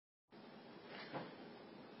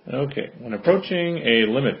Okay, when approaching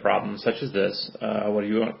a limit problem such as this, what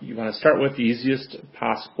you want to start with the easiest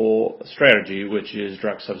possible strategy, which is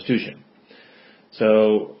direct substitution.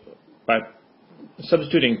 So by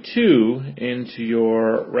substituting 2 into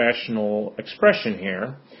your rational expression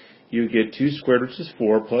here, you get 2 squared, which is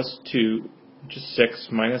 4, plus 2, which is 6,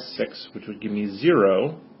 minus 6, which would give me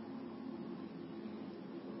 0,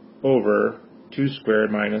 over 2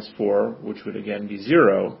 squared minus 4, which would again be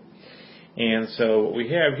 0. And so what we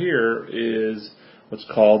have here is what's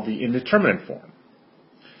called the indeterminate form.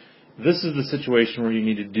 This is the situation where you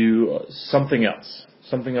need to do something else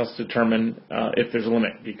to determine if there's a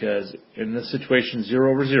limit, because in this situation, 0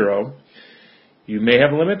 over 0, you may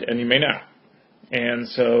have a limit and you may not. And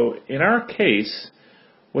so in our case,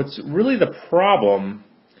 what's really the problem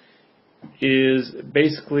is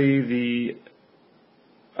basically the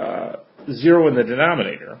 0 in the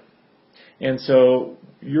denominator. And so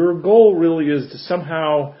your goal really is to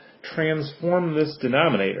somehow transform this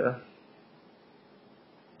denominator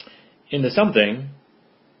into something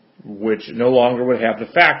which no longer would have the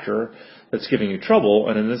factor that's giving you trouble.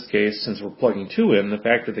 And in this case, since we're plugging 2 in, the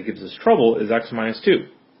factor that gives us trouble is x minus 2.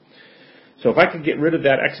 So if I could get rid of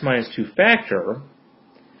that x minus 2 factor,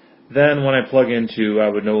 then when I plug in 2, I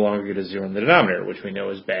would no longer get a 0 in the denominator, which we know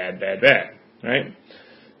is bad, bad, bad, right?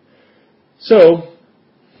 So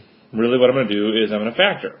really what I'm going to do is I'm going to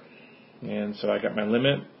factor. And so I got my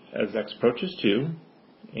limit as x approaches 2,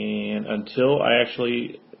 and until I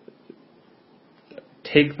actually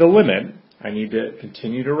take the limit, I need to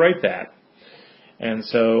continue to write that. And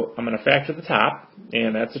so I'm going to factor the top,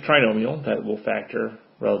 and that's a trinomial that will factor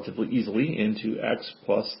relatively easily into x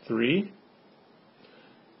plus 3,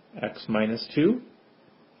 x minus 2,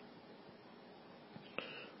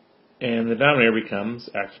 and the denominator becomes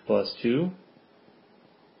x plus 2,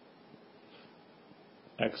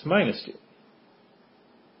 x minus 2.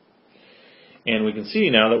 And we can see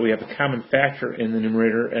now that we have a common factor in the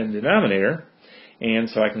numerator and denominator, and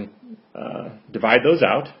so I can divide those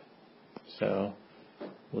out. So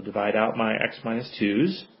we'll divide out my x minus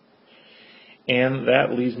 2's, and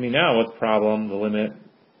that leaves me now with the problem, the limit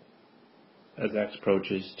as x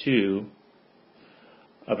approaches 2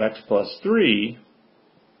 of x plus 3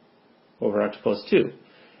 over x plus 2.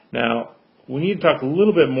 Now, we need to talk a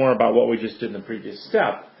little bit more about what we just did in the previous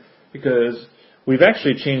step, because we've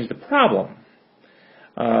actually changed the problem.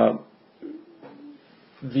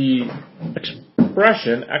 The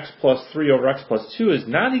expression x plus 3 over x plus 2 is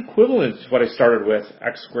not equivalent to what I started with,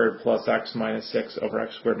 x squared plus x minus 6 over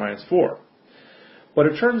x squared minus 4. But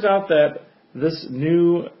it turns out that this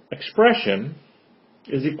new expression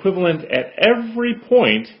is equivalent at every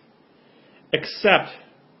point except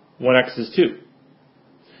when x is 2.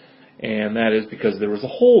 And that is because there was a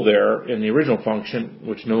hole there in the original function,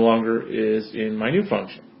 which no longer is in my new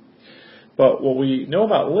function. But what we know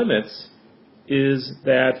about limits is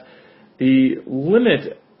that the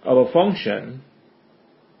limit of a function,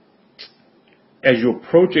 as you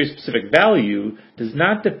approach a specific value, does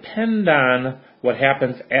not depend on what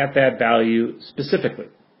happens at that value specifically.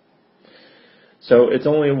 So it's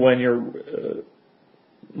only when you're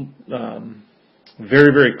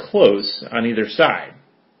very, very close on either side.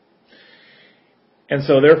 And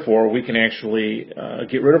so therefore, we can actually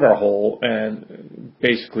get rid of our hole and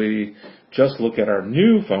basically just look at our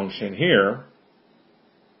new function here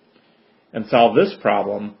and solve this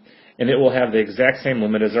problem, and it will have the exact same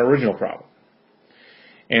limit as our original problem.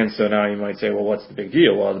 And so now you might say, well, what's the big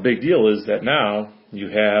deal? Well, the big deal is that now you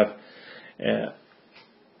have an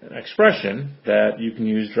expression that you can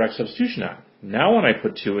use direct substitution on. Now when I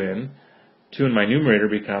put 2 in my numerator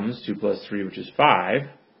becomes 2 plus 3, which is 5,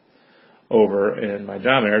 over in my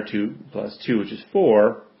denominator 2 plus 2, which is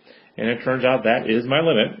 4, and it turns out that is my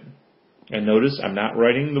limit. And notice I'm not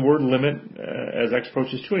writing the word limit as x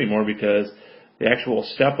approaches 2 anymore, because the actual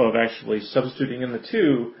step of actually substituting in the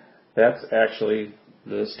 2, that's actually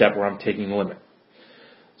the step where I'm taking the limit.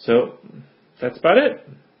 So that's about it.